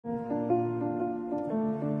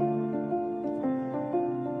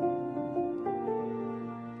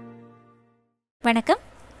வணக்கம்.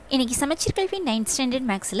 இன்னைக்கு சமச்சீர் கல்வி 9th ஸ்டாண்டர்ட்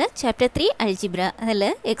மேக்ஸில் சாப்டர் 3 அல்ஜிப்ரா அதில்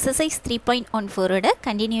எக்ஸசைஸ் 3.14 ஓட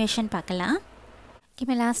கண்டினியூஷன் பார்க்கலாம்.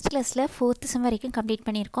 இப்போ லாஸ்ட் கிளாஸில் 4th சம் வரைக்கும் கம்ப்ளீட்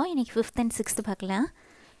பண்ணியிருக்கோம். இன்னைக்கு 5th and 6th பார்க்கலாம்.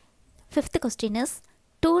 5th question is,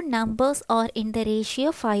 two numbers are in the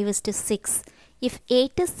ratio 5:6. If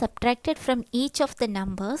 8 is subtracted from each of the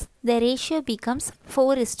numbers, the ratio becomes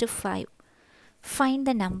 4:5. Find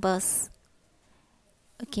the numbers.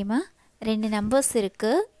 ஓகேம்மா, ரெண்டு numbers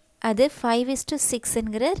இருக்குது, அது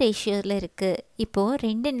 5:6ங்கிற ரேஷியோவில் இருக்குது. இப்போது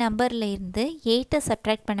ரெண்டு நம்பரில் இருந்து 8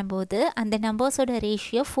 சப்ட்ராக்ட் பண்ணும்போது அந்த நம்பர்ஸோட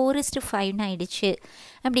ரேஷியோ 4:5 ஆயிடுச்சு.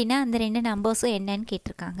 அப்படின்னா அந்த ரெண்டு நம்பர்ஸும் என்னன்னு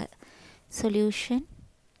கேட்டிருக்காங்க. Solution: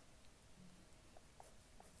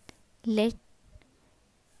 let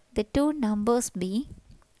the two numbers be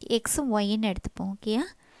x yன்னு எடுத்துப்போம். ஓகேயா,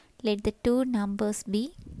 let the two numbers be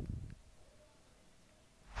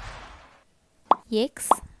x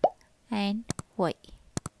and y.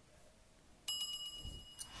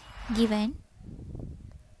 Given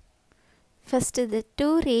first the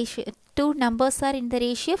two numbers are in the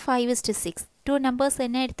ratio 5:6. Two numbers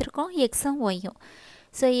என்ன எடுத்திருக்கோம், x and y.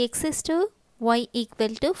 So x is to y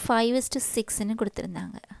equal to 5:6ன்னு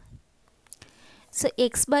கொடுத்துருந்தாங்க. So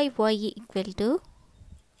x by y equal to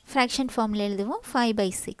fraction formula எழுதுவோம்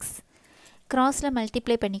 5/6. crossல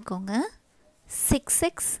multiply பண்ணிக்கோங்க.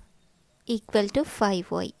 6x equal to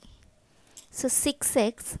 5y. So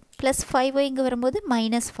 6x plus 5y இங்கே வரும்போது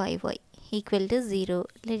minus 5y equal to 0.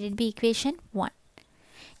 Let it be equation 1.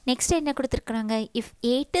 Next என்ன கொடுத்துருக்குறாங்க, if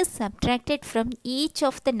 8 is subtracted from each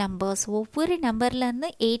of the numbers, ஒவ்வொரு நம்பர்லேருந்து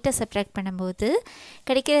 8 subtract பண்ணும்போது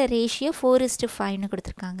கிடைக்கிற ரேஷியோ 4:5ன்னு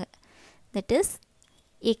கொடுத்துருக்காங்க. That is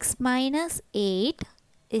x minus 8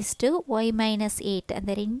 is to y minus 8.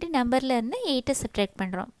 அந்த ரெண்டு நம்பர்லேருந்து 8 சப்ட்ராக்ட்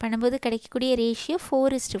பண்ணும்போது கிடைக்கக்கூடிய ratio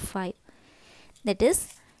 4:5. That is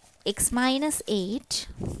x minus 8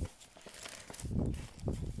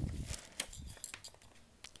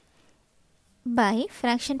 by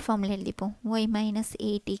fraction formula எழுதிப்போம். y minus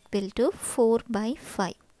 8 equal to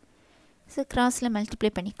 4/5. So crossல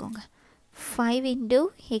multiply பண்ணிக்கோங்க. 5 into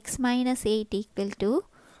x minus 8 equal to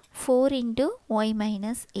 4 into y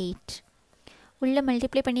minus 8. உள்ள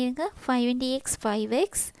multiply பண்ணிருங்க. 5 into x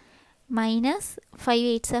 5x minus 5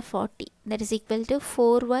 8s are 40. That is equal to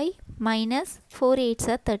 4y minus 4 8s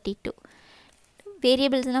are 32.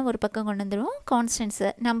 வேரியபிள்ஸ்லாம் ஒரு பக்கம் கொண்டு வந்துடுவோம், கான்ஸ்டன்ட்ஸை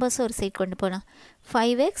numbers ஒரு side கொண்டு போகலாம்.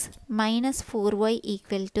 5x minus 4y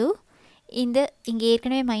equal to இங்கே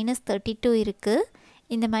ஏற்கனவே minus 32 இருக்குது,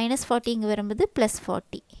 இந்த minus 40 இங்கே வரும்போது plus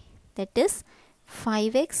 40. That is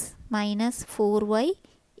 5x minus 4y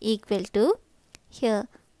equal to here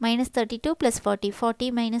minus 32 plus 40.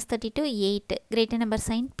 40 minus 32 8. Greater number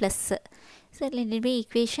sign plus. So let it be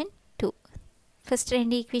equation 2. First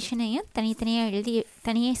ரெண்டு ஈக்குவேஷனையும்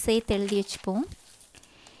தனியாக சேர்த்து எழுதி வச்சுப்போம்.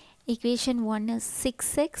 equation 1 is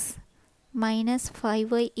 6x minus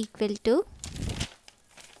 5y equal to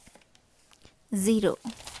 0.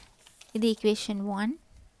 இது equation 1.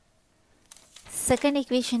 Second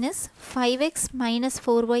equation is 5x minus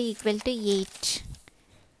 4y equal to 8.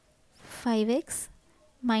 5x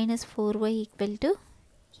minus 4y equal to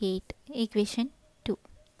 8. equation 2.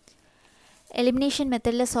 Elimination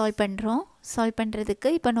மெத்தடில் solve பண்ணுறதுக்கு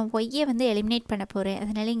இப்போ நான் ஒய்யை வந்து எலிமினேட் பண்ண போகிறேன்.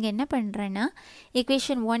 அதனால் இங்கே என்ன பண்ணுறேன்னா,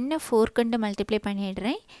 equation 1 4 கொண்டு மல்டிப்ளை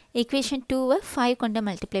பண்ணிடுறேன், equation 2 5 கொண்டு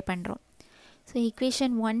மல்டிப்ளை பண்ணுறோம். ஸோ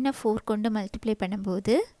equation 1 4 கொண்டு மல்டிப்ளை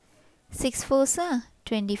பண்ணும்போது 6 4s are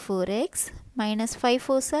 24x minus 5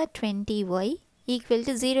 4s are 20y equal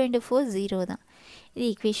to 0 into 4 0 தான். இது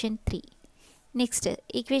equation 3. நெக்ஸ்ட்டு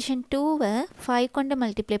equation 2 5 கொண்டு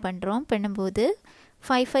மல்டிப்ளை பண்ணும்போது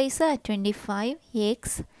 5 5s are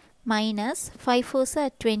 25x minus 5 4s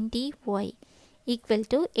are 20y equal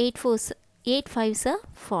to 8 5s are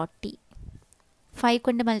 40. 5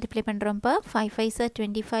 கொண்டு multiply பண்ணுறோம்ப்பா, 5 5s are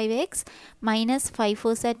 25x minus 5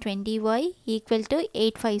 4s are 20y equal to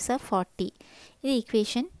 8 5s are 40. இது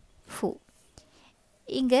equation 4.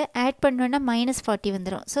 இங்கே add பண்ணோன்னா minus 40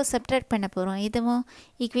 வந்துடும். So subtract பண்ண போகிறோம். இதுவும்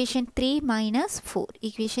equation 3 minus 4.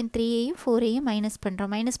 equation 3ஐயும் 4ஐயும் மைனஸ்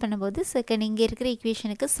பண்ணுறோம். Minus பண்ணும்போது செகண்ட் இங்கே இருக்கிற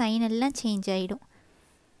ஈக்குவேஷனுக்கு சைன் எல்லாம் சேஞ்ச் ஆகிடும்.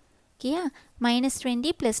 ஓகேயா, minus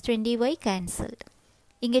 20 plus 20y cancelled.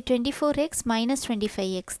 இங்கே 24x minus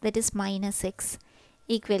 25x, that is minus x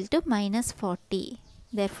equal to minus 40.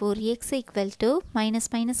 Therefore x equal to minus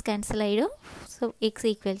minus cancel ஆகிடும். So x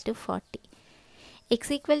equal to 40. x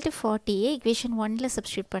equal to 40 equation 1ல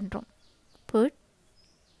substitute பண்ணுறோம். put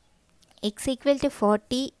x equal to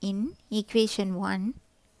 40 in equation 1.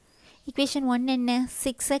 equation 1 என்ன,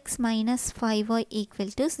 6x minus 5y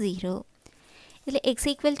equal to 0. இதில் x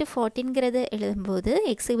equal to 40ங்கிறது எழுதும்போது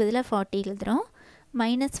x பதிலாக 40 எழுதுகிறோம்,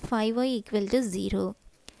 minus 5y equal to 0.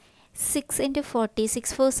 6 into 40,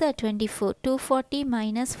 6 4s are 24. 240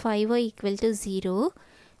 minus 5y equal to 0.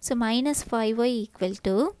 So minus 5y equal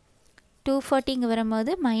to 240 இங்க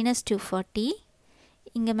வரும்போது minus 240.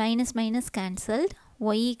 இங்க minus minus cancelled.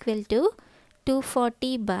 Y equal to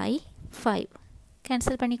 240 by 5.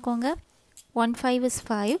 Cancel பண்ணிக்கோங்க. 1 5 is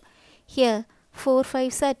 5. Here 4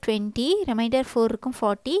 5s are 20. Remainder 4 இருக்கும்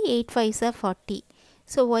 40. 8 5s are 40.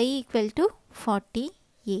 So y equal to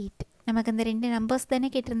 48. நமக்கு அந்த ரெண்டு numbers தானே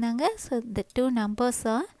கேட்டிருந்தாங்க. So the two numbers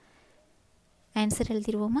are answer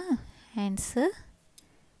எழுதிடுவோமா. Answer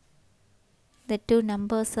the two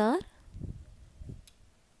numbers are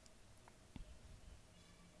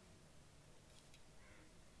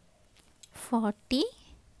 40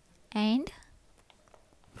 and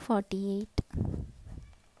 48.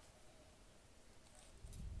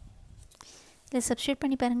 இதில் substitute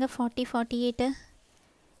பண்ணி பாருங்கள். 40 48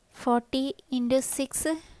 40 into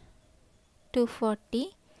 6 240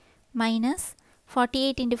 minus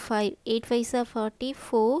 48 into 5 8 5s are 40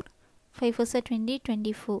 4 5 4s are 20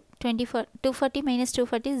 24 24 240 minus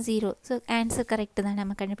 240 is 0. So answer correct தான்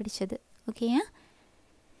நம்ம கண்டுபிடிச்சது. ஓகேயா.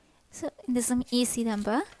 ஸோ இந்த சம் ஈஸி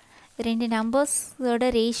தான்ப்பா. ரெண்டு நம்பர்ஸோட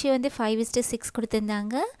ரேஷியோ வந்து 5:6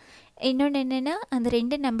 கொடுத்துருந்தாங்க. இன்னொன்று என்னென்னா அந்த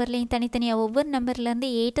ரெண்டு நம்பர்லேயும் தனித்தனியாக ஒவ்வொரு நம்பர்லேருந்து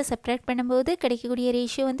 8 சப்ட்ராக்ட் பண்ணும்போது கிடைக்கக்கூடிய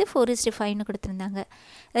ரேஷியோ வந்து 4:5ன்னு கொடுத்துருந்தாங்க.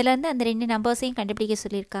 அதில் வந்து அந்த ரெண்டு நம்பர்ஸையும் கண்டுபிடிக்க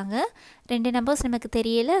சொல்லியிருக்காங்க. ரெண்டு நம்பர்ஸ் நமக்கு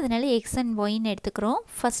தெரியலை, அதனால் எக்ஸ் அண்ட் ஒய்ன்னு எடுத்துக்கிறோம்.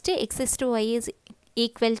 First x is to y is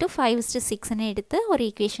equal to 5:6ன்னு எடுத்து ஒரு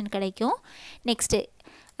ஈக்குவேஷன் கிடைக்கும். நெக்ஸ்ட்டு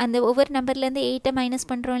அந்த ஒவ்வொரு நம்பர்லேருந்து 8 மைனஸ்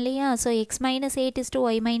பண்ணுறோம் இல்லையா. So x minus 8 is to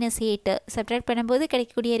y minus 8 subtract பண்ணும்போது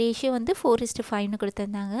கிடைக்கக்கூடிய ரேஷியோ வந்து 4:5ன்னு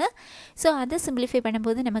கொடுத்துருந்தாங்க. ஸோ அதை சிம்பிளிஃபை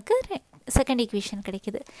பண்ணும்போது நமக்கு செகண்ட் ஈக்குவேஷன்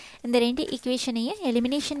கிடைக்குது. இந்த ரெண்டு ஈக்குவேஷனையும்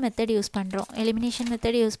எலிமினேஷன் மெத்தட் யூஸ் பண்ணுறோம். எலிமினேஷன்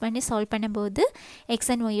மெத்தட் யூஸ் பண்ணி சால்வ் பண்ணும்போது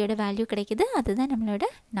எக்ஸ் அண்ட் ஒய்யோட வேல்யூ கிடைக்குது. அதுதான் நம்மளோட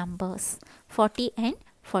நம்பர்ஸ் 40 and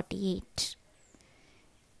 48.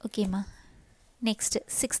 ஓகேம்மா. Next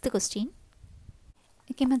 6th question.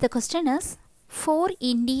 ஓகேம்மா, the question is 4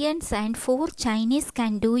 Indians and 4 Chinese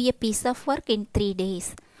can do a piece of work in 3 days,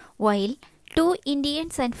 while 2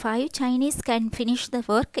 Indians and 5 Chinese can finish the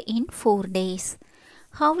work in 4 days.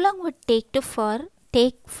 How long would take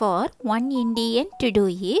for 1 Indian to do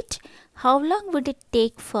it? How long would it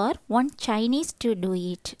take for 1 Chinese to do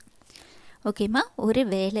it? ஓகேம்மா, ஒரு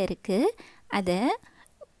வேலை இருக்குது. அதை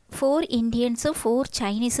 4 இண்டியன்ஸும் 4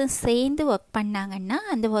 சைனீஸும் சேர்ந்து work பண்ணாங்கன்னா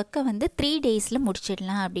அந்த ஒர்க்கை வந்து 3 டேஸில்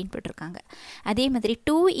முடிச்சிடலாம் அப்படின்னு போட்டிருக்காங்க. அதே மாதிரி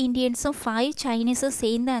 2 இண்டியன்ஸும் 5 சைனீஸும்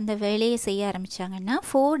சேர்ந்து அந்த வேலையை செய்ய ஆரம்பித்தாங்கன்னா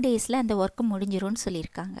 4 டேஸில் அந்த ஒர்க்கு முடிஞ்சிரும்னு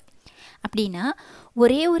சொல்லியிருக்காங்க. அப்படின்னா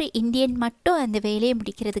ஒரே ஒரு இந்தியன் மட்டும் அந்த வேலையை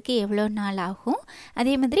முடிக்கிறதுக்கு எவ்வளோ நாள் ஆகும்,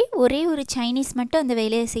 அதே மாதிரி ஒரே ஒரு சைனீஸ் மட்டும் அந்த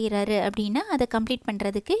வேலையை செய்கிறாரு அப்படின்னா அதை கம்ப்ளீட்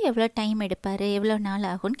பண்ணுறதுக்கு எவ்வளோ டைம் எடுப்பார், எவ்வளோ நாள்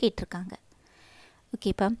ஆகும்னு கேட்டிருக்காங்க.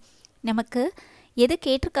 ஓகேப்பா, நமக்கு எது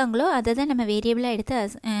கேட்டிருக்காங்களோ அதை தான் நம்ம வேரியபிளாக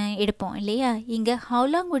எடுப்போம் இல்லையா. இங்கே how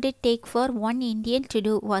long would it take for 1 Indian to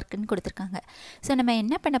do workன்னு கொடுத்துருக்காங்க. ஸோ நம்ம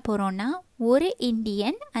என்ன பண்ண போகிறோன்னா ஒரு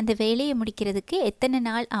இந்தியன் அந்த வேலையை முடிக்கிறதுக்கு எத்தனை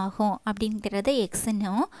நாள் ஆகும் அப்படிங்கிறத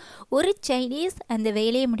எக்ஸ்ன்னும், ஒரு சைனீஸ் அந்த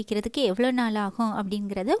வேலையை முடிக்கிறதுக்கு எவ்வளோ நாள் ஆகும்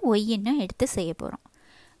அப்படிங்கிறத ஒய்ன்னும் எடுத்து செய்ய போகிறோம்.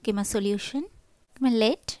 ஓகேம்மா, solution.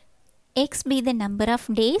 Let x be the number of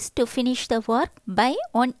days to finish the work by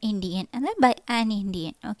 1 Indian, by an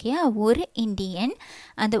Indian. Okay, ஒரு இந்தியன்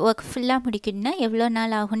அந்த ஒர்க் ஃபுல்லாக முடிக்கணும்னா எவ்வளோ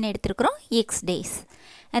நாள் ஆகும்னு எடுத்துருக்குறோம், x days.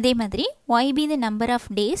 அதே மாதிரி y be the number of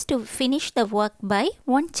days to finish the work by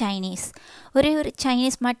 1 Chinese. ஒரே ஒரு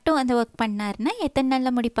சைனீஸ் மட்டும் அந்த ஒர்க் பண்ணாருன்னா எத்தனை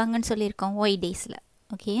நாளில் முடிப்பாங்கன்னு சொல்லியிருக்கோம், y daysல.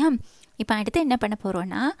 ஓகேயா. இப்போ அடுத்து என்ன பண்ண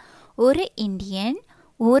போகிறோன்னா ஒரு இந்தியன்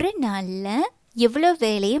ஒரு நாளில் எவ்வளோ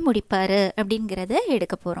வேலையை முடிப்பார் அப்படிங்கிறத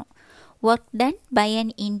எடுக்க போகிறோம். work done by an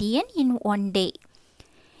Indian in 1 day.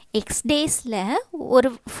 x daysல ஒரு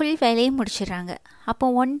ஃபுல் வேலையை முடிச்சிடுறாங்க. அப்போ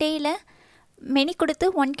 1 டேயில் மெனி கொடுத்து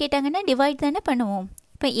 1 கேட்டாங்கன்னா டிவைட் தானே பண்ணுவோம்.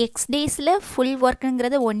 இப்போ x daysல ஃபுல்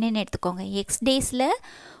ஒர்க்குங்கிறத 1ன்னு எடுத்துக்கோங்க. x daysல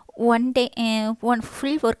 1 டே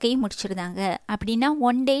ஃபுல் ஒர்க்கையும் முடிச்சிருந்தாங்க அப்படின்னா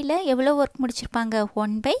 1 டேயில் எவ்வளோ ஒர்க் முடிச்சிருப்பாங்க,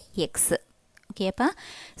 1/x. ஓகேப்பா.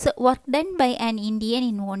 So work done by an Indian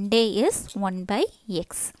in 1 day is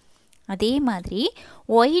 1/x. அதே மாதிரி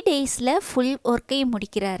ஒய் டேஸில் ஃபுல் ஒர்க்கையும்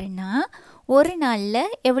முடிக்கிறாருன்னா ஒரு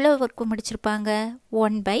நாளில் எவ்வளோ ஒர்க்கு முடிச்சிருப்பாங்க,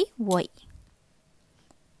 1/y.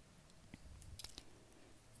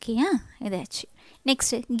 ஓகேயா, இதாச்சு.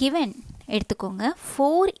 நெக்ஸ்ட் கிவன் எடுத்துக்கோங்க.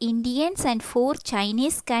 4 Indians and 4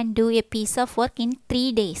 Chinese can do a piece of work in 3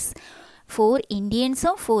 days. 4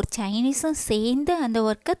 இண்டியன்ஸும் 4 சைனீஸும் சேர்ந்து அந்த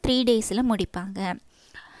ஒர்க்கை 3 டேஸில் முடிப்பாங்க.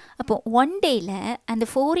 அப்போது 1 டேயில் அந்த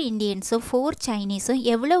 4 இண்டியன்ஸும் 4 சைனீஸும்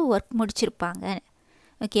எவ்வளோ ஒர்க் முடிச்சிருப்பாங்க.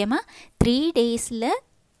 ஓகேம்மா, 3 டேஸில்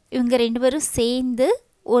இவங்க 2 பேரும் சேர்ந்து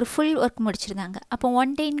ஒரு ஃபுல் ஒர்க் முடிச்சிருந்தாங்க. அப்போ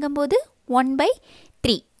 1 டேங்கும்போது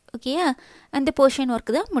 1/3. ஓகேயா, அந்த போர்ஷன்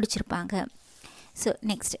ஒர்க் தான் முடிச்சிருப்பாங்க. So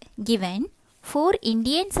next, given 4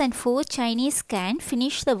 Indians and 4 Chinese can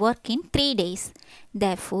finish the work in 3 days.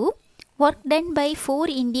 Therefore, work done by 4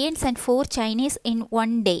 Indians and 4 Chinese in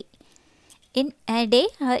 1 day. In a day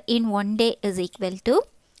or in 1 day is equal to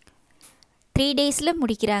 3 daysல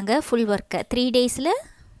முடிக்கிறாங்க full work. 3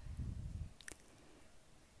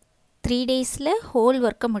 daysல whole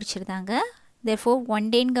work முடிச்சிருந்தாங்க. Therefore 1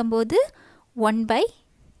 dayங்கும்போது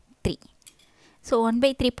 1/3. So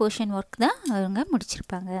 1/3 portion work தான் அவங்க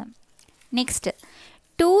முடிச்சிருப்பாங்க. Next,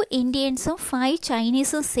 2 இண்டியன்ஸும் 5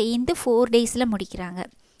 சைனீஸும் சேர்ந்து 4 டேஸில் முடிக்கிறாங்க.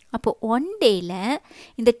 அப்போது 1 டேயில்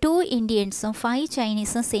இந்த 2 இண்டியன்ஸும் 5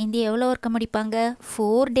 சைனீஸும் சேர்ந்து எவ்வளோ ஒர்க்கை முடிப்பாங்க?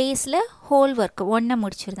 4 டேஸில் ஹோல் ஒர்க் 1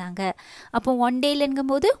 முடிச்சிருந்தாங்க. அப்போ 1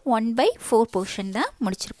 டேலங்கும்போது 1/4 போர்ஷன் தான்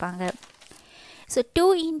முடிச்சிருப்பாங்க. So 2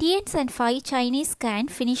 Indians and 5 Chinese can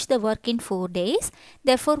finish the work in 4 days.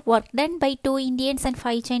 Therefore, work done by 2 Indians and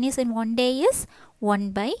 5 Chinese in 1 day is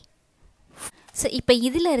 1/4. So இப்போ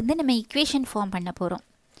இதில் இருந்து நம்ம ஈக்குவேஷன் ஃபார்ம் பண்ண போகிறோம்.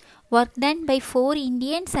 Work done by 4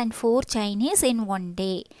 Indians and 4 Chinese இன் 1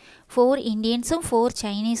 டே. 4 இண்டியன்ஸும் 4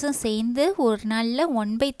 சைனீஸும் சேர்ந்து ஒரு நாளில்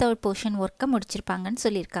 1/3 போர்ஷன் ஒர்க்கை முடிச்சிருப்பாங்கன்னு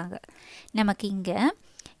சொல்லியிருக்காங்க. நமக்கு இங்கே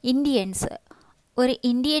இண்டியன்ஸ், ஒரு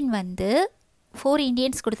இண்டியன் வந்து 4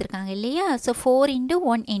 இண்டியன்ஸ் கொடுத்துருக்காங்க இல்லையா? So 4 into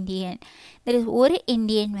 1 Indian. ஒரு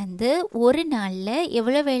இண்டியன் வந்து ஒரு நாளில்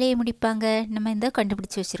எவ்வளோ வேலையை முடிப்பாங்க? நம்ம இந்த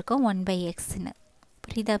கண்டுபிடிச்சி வச்சுருக்கோம் 1/xன்னு.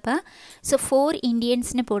 புரியுதாப்பா? ஸோ 4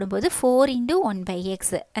 இண்டியன்ஸ்னு போடும்போது 4 into 1/x,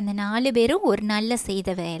 அந்த 4 பேரும் ஒரு நாளில் செய்த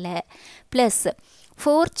வேலை, ப்ளஸ்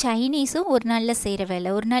 4 சைனீஸும் ஒரு நாளில் செய்கிற வேலை.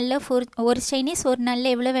 ஒரு நாளில் ஒரு சைனீஸ் ஒரு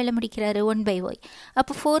நாளில் எவ்வளோ வேலை முடிக்கிறாரு? 1/y.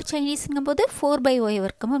 அப்போ 4 சைனீஸுங்கும் போது 4/y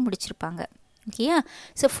ஒர்க்குமே முடிச்சிருப்பாங்க. ஓகேயா?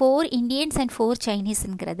 So 4 Indians and 4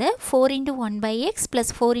 சைனீஸுங்கிறத 4 into 1/x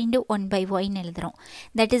plus 4 into 1/yன்னு எழுதுகிறோம்.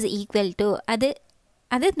 தட் இஸ் ஈக்குவல் டு,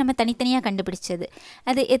 அது நம்ம தனித்தனியாக கண்டுபிடிச்சது.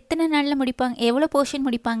 அது எத்தனை நாளில் முடிப்பாங்க, எவ்வளோ போர்ஷன்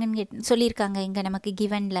முடிப்பாங்கன்னு சொல்லியிருக்காங்க இங்கே நமக்கு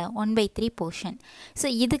கிவனில் 1/3 போர்ஷன். ஸோ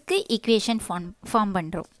இதுக்கு ஈக்குவேஷன் ஃபார்ம்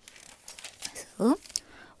பண்ணுறோம். ஸோ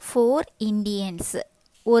 4 இண்டியன்ஸ்,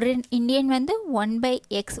 ஒரு இண்டியன் வந்து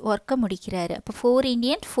 1/x ஒர்க்கை முடிக்கிறாரு. அப்போ 4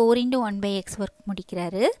 இண்டியன் 4 into 1/x ஒர்க்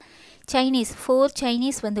முடிக்கிறாரு. சைனீஸ் 4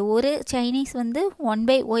 சைனீஸ் வந்து ஒரு சைனீஸ் வந்து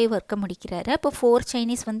 1/y ஒர்க்கை முடிக்கிறாரு. அப்போ 4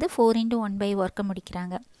 சைனீஸ் வந்து 4 into 1/y ஒர்க்கை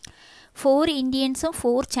முடிக்கிறாங்க. 4 இண்டியன்ஸும்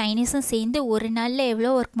 4 சைனீஸும் சேர்ந்து ஒரு நாளில் எவ்வளோ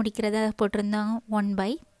ஒர்க் முடிக்கிறதா போட்டிருந்தாங்க?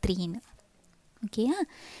 1/3ன்னு. ஓகேயா?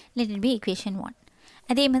 Let it be equation 1.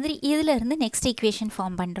 அதே மாதிரி இதில் இருந்து நெக்ஸ்ட் ஈக்குவேஷன்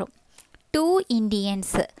ஃபார்ம் பண்ணுறோம். 2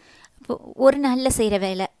 இண்டியன்ஸ் ஒரு நாளில் செய்கிற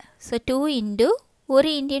வேலை. ஸோ 2 into ஒரு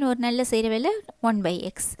இண்டியன் ஒரு நாளில் செய்கிற வேலை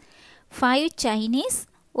 1/x. 5 சைனீஸ்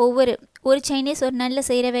ஒரு சைனீஸ் ஒரு நாளில்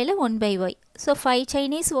செய்கிற வேலை 1/y. ஸோ 5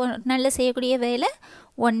 சைனீஸ் ஒரு நாளில் செய்யக்கூடிய வேலை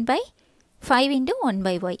 1/5 into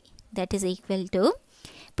 1/y. That is equal to,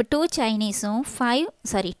 இப்போ 2 சைனீஸும்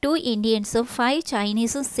 2 இண்டியன்ஸும் 5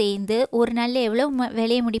 சைனீஸும் சேர்ந்து ஒரு நாளில் எவ்வளோ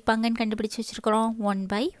வேலையை முடிப்பாங்கன்னு கண்டுபிடிச்சி வச்சுருக்கிறோம்?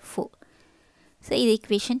 1/4. ஸோ இது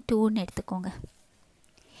ஈக்குவேஷன் 2ன்னு எடுத்துக்கோங்க.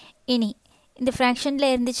 இனி இந்த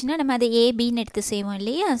ஃப்ராக்ஷனில் இருந்துச்சுன்னா நம்ம அதை ஏபின்னு எடுத்து செய்வோம்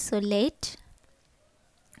இல்லையா? So let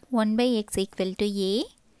 1/x equal to a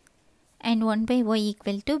and 1/y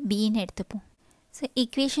equal to bன்னு எடுத்துப்போம். ஸோ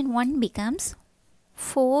ஈக்குவேஷன் 1 becomes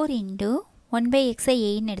 4 into 1/xஐ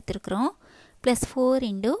ஏன்னு எடுத்துருக்குறோம், ப்ளஸ் 4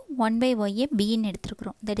 into 1/yஐ பின்னு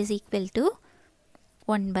எடுத்துருக்குறோம். That is equal to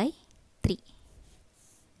 1/3.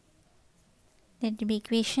 That will be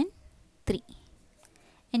equation 3.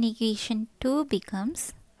 And equation 2 becomes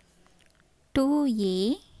 2a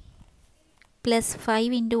plus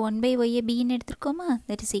 5 into 1/yஐ pin எடுத்துருக்கோமா?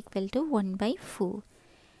 That is equal to 1/4.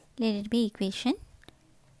 Let it be equation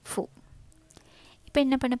 4. இப்போ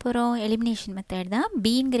என்ன பண்ண போகிறோம்? Elimination method தான்.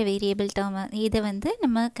 பிங்கிற variable term இதை வந்து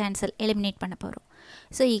நம்ம எலிமினேட் பண்ண போகிறோம்.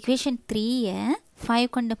 ஸோ ஈக்குவேஷன் 3ஐ 5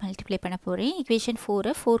 கொண்டு மல்டிப்ளை பண்ண போகிறேன். ஈக்குவேஷன்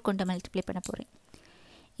 4ஐ 4 கொண்டு மல்டிப்ளை பண்ண போகிறேன்.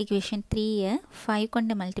 ஈக்குவேஷன் 3ஐ 5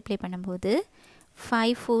 கொண்டு மல்டிப்ளை பண்ணும்போது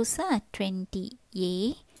 5 4s are 20a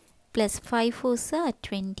plus 5 4s are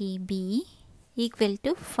 20b equal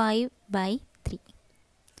to 5/3.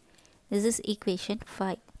 This is equation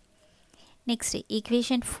 5. Next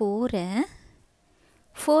equation 4ஐ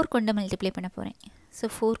 4 கொண்டு மல்டிப்ளை பண்ண போகிறேன். ஸோ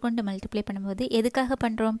 4 கொண்டு மல்டிப்ளை பண்ணும்போது எதுக்காக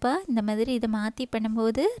பண்ணுறோம்ப்பா? இந்த மாதிரி இதை மாற்றி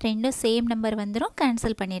பண்ணும்போது ரெண்டும் சேம் நம்பர் வந்துடும்,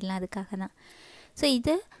 கேன்சல் பண்ணிடலாம், அதுக்காக தான். ஸோ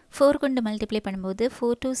இது 4 கொண்டு மல்டிப்ளை பண்ணும்போது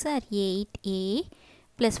 4 2s are 8a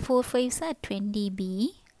plus 4 5s are 20b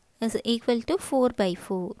is equal to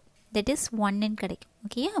 4/4. That is 1ன்னு கிடைக்கும்.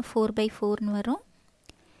 ஓகேயா? 4/4ன்னு வரும்,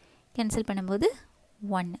 கேன்சல் பண்ணும்போது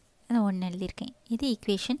 1, அது 1 எழுதியிருக்கேன். இது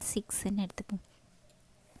ஈக்குவேஷன் 6ன்னு எடுத்துப்போம்.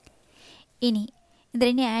 இனி இது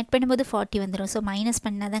ரெண்டு ஆட் பண்ணும்போது 40 வந்துடும். ஸோ மைனஸ்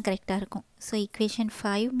பண்ணால் தான் கரெக்டாக இருக்கும். ஸோ ஈக்குவேஷன்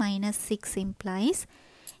 5 minus 6 implies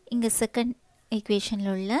இங்கே செகண்ட் equation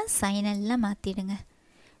உள்ள sign எல்லாம் மாத்திடுங்க.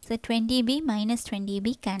 So 20b minus 20b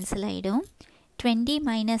cancel ஆயிடும். 20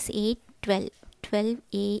 minus 8 12.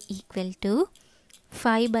 12a equal to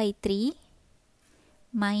 5 by 3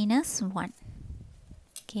 minus 1.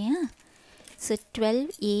 Okay. So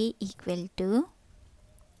 12a equal to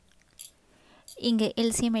இங்க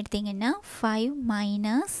LCM எடுத்தீங்கன்னா 5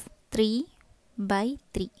 minus 3 by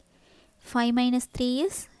 3. 5 minus 3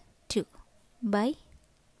 is 2 by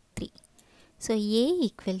 3. So a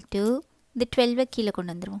equal to the 12 கீழே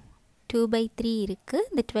கொண்டு வந்துருவோம். 2 by 3 இருக்கு.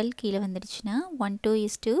 The 12 கீழே வந்துடுச்சுன்னா 1 2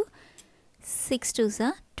 is 2. 6 2s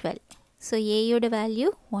are 12. So a யோட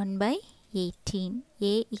value 1 by 18.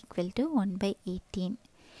 a equal to 1 by 18.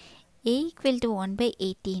 a equal to 1 by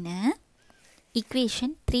 18 equation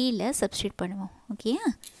 3ல substitute பண்ணுவோம். Okay.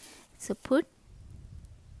 So put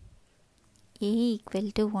a equal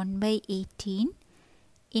to 1 by 18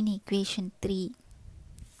 in equation 3.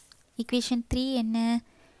 Equation 3 என்ன?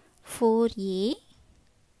 4a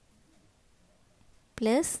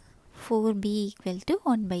plus 4b equal to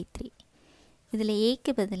 1 by 3. இதில்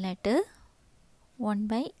aக்கு பதிலாட்டு 1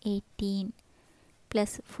 by 18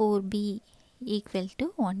 plus 4b equal to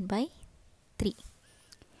 1 by 3.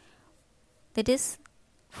 That is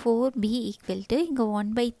 4b equal to இங்கே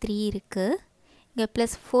 1 by 3 இருக்கு. இங்கே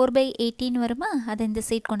plus 4 by 18 வருமா? அதை இந்த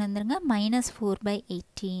side கொண்டு வந்துருங்க. minus 4 by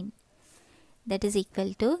 18. That is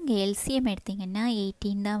equal to இங்கே LCM எடுத்தீங்கன்னா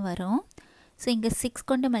 18 தான் வரும். ஸோ இங்கே 6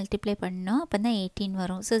 கொண்டு மல்டிப்ளை பண்ணோம். அப்போ தான் 18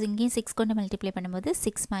 வரும். ஸோ இங்கேயும் 6 கொண்டு மல்டிப்ளை பண்ணும்போது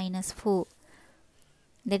 6 minus 4.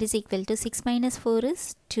 That is equal to 6 minus 4 is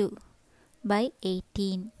 2 by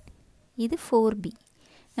 18. இது 4b.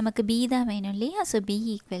 நமக்கு b தான் வேணும் இல்லையா? So b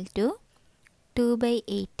equal to 2 by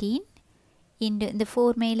 18 into இந்த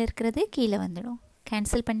 4 மேலே இருக்கிறது கீழே வந்துடும்.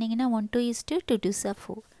 கேன்சல் பண்ணிங்கன்னா 1 2 is 2 2 2s are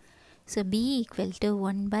 4. So b equal to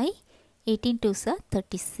 1 by 18 2s are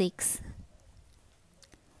 36.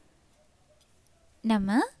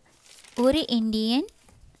 நம்ம ஒரு இந்தியன்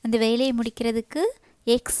அந்த வேலையை முடிக்கிறதுக்கு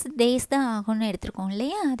x days தான் ஆகும்னு எடுத்துருக்கோம்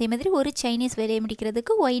இல்லையா? அதே மாதிரி ஒரு சைனீஸ் வேலையை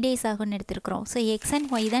முடிக்கிறதுக்கு y days ஆகும்னு எடுத்துருக்குறோம். ஸோ x and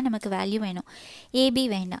y தான் நமக்கு வேல்யூ வேணும். ab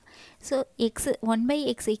வேண்டாம். So x 1 by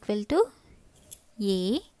x equal to a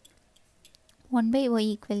 1 by y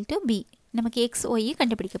equal to b. நமக்கு x y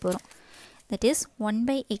கண்டுபிடிக்க போகிறோம். That is 1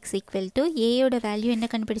 by x equal to a யோட வேல்யூ என்ன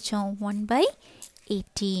கண்டுபிடிச்சோம்? 1 by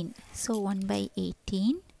 18. So 1 by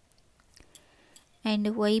 18 and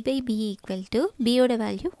y by b equal to b யோட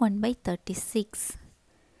value 1 by 36.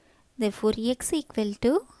 Therefore x equal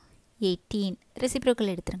to 18. reciprocal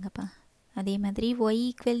எடுத்துருங்கப்பா. அதே மாதிரி y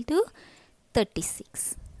equal to 36.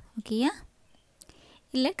 ஓகேயா?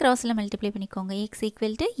 இல்லை கிராஸில் மல்டிப்ளை பண்ணிக்கோங்க. x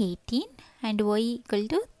equal to 18 and y equal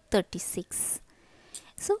to 36.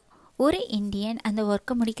 So ஒரு இந்தியன் அந்த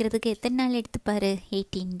ஒர்க்கை முடிக்கிறதுக்கு எத்தனை நாள் எடுத்துப்பார்?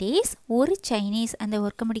 18 days. ஒரு சைனீஸ் அந்த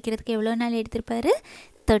ஒர்க்கை முடிக்கிறதுக்கு எவ்வளோ நாள் எடுத்துருப்பார்?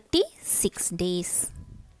 36 days.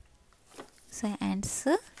 So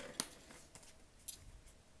answer,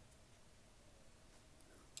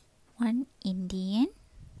 one Indian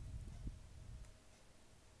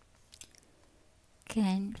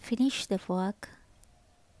can finish the work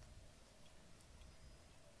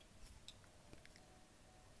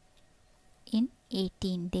in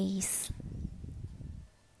 18 days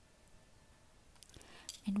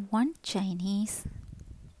and one Chinese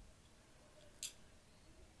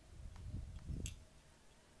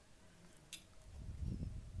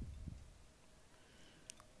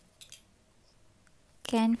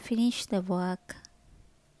can finish the work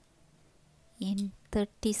in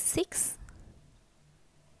 36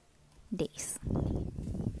 days.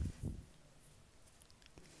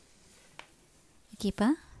 ஓகேப்பா.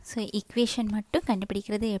 ஸோ ஈக்குவேஷன் மட்டும்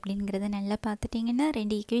கண்டுபிடிக்கிறது எப்படிங்கிறத நல்லா பார்த்துட்டிங்கன்னா,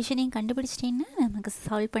 ரெண்டு ஈக்குவேஷனையும் கண்டுபிடிச்சிட்டிங்கன்னா நமக்கு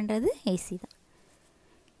சால்வ் பண்ணுறது ஈஸி தான்.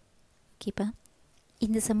 ஓகேப்பா.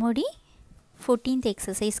 இந்த சம்மோடி 14th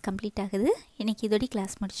எக்ஸசைஸ் கம்ப்ளீட் ஆகுது. இன்றைக்கி இதோட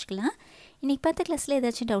கிளாஸ் முடிச்சுக்கலாம். இன்றைக்கி பார்த்த கிளாஸில்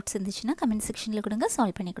ஏதாச்சும் டவுட்ஸ் இருந்துச்சுன்னா கமெண்ட் செக்ஷனில் கொடுங்க,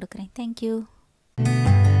 சால்வ் பண்ணி கொடுக்குறேன். தேங்க்யூ.